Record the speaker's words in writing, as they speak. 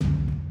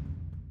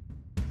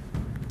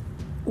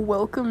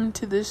Welcome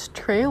to this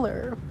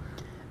trailer.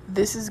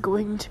 This is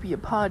going to be a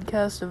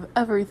podcast of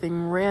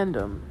everything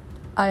random.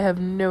 I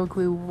have no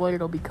clue what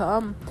it'll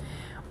become,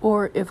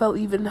 or if I'll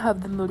even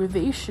have the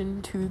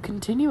motivation to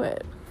continue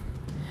it.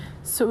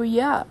 So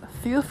yeah,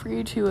 feel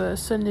free to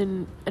send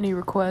in any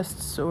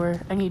requests or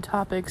any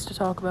topics to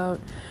talk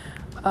about.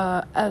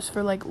 As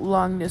for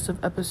longness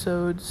of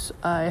episodes,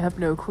 I have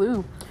no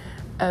clue.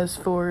 As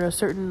for a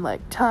certain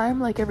time,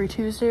 like every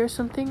Tuesday or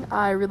something,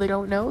 I really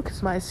don't know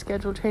because my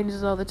schedule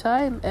changes all the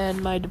time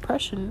and my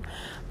depression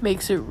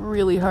makes it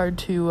really hard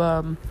to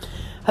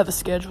have a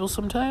schedule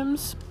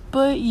sometimes.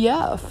 But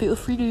yeah, feel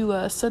free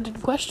to send in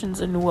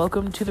questions and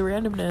welcome to the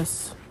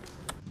randomness.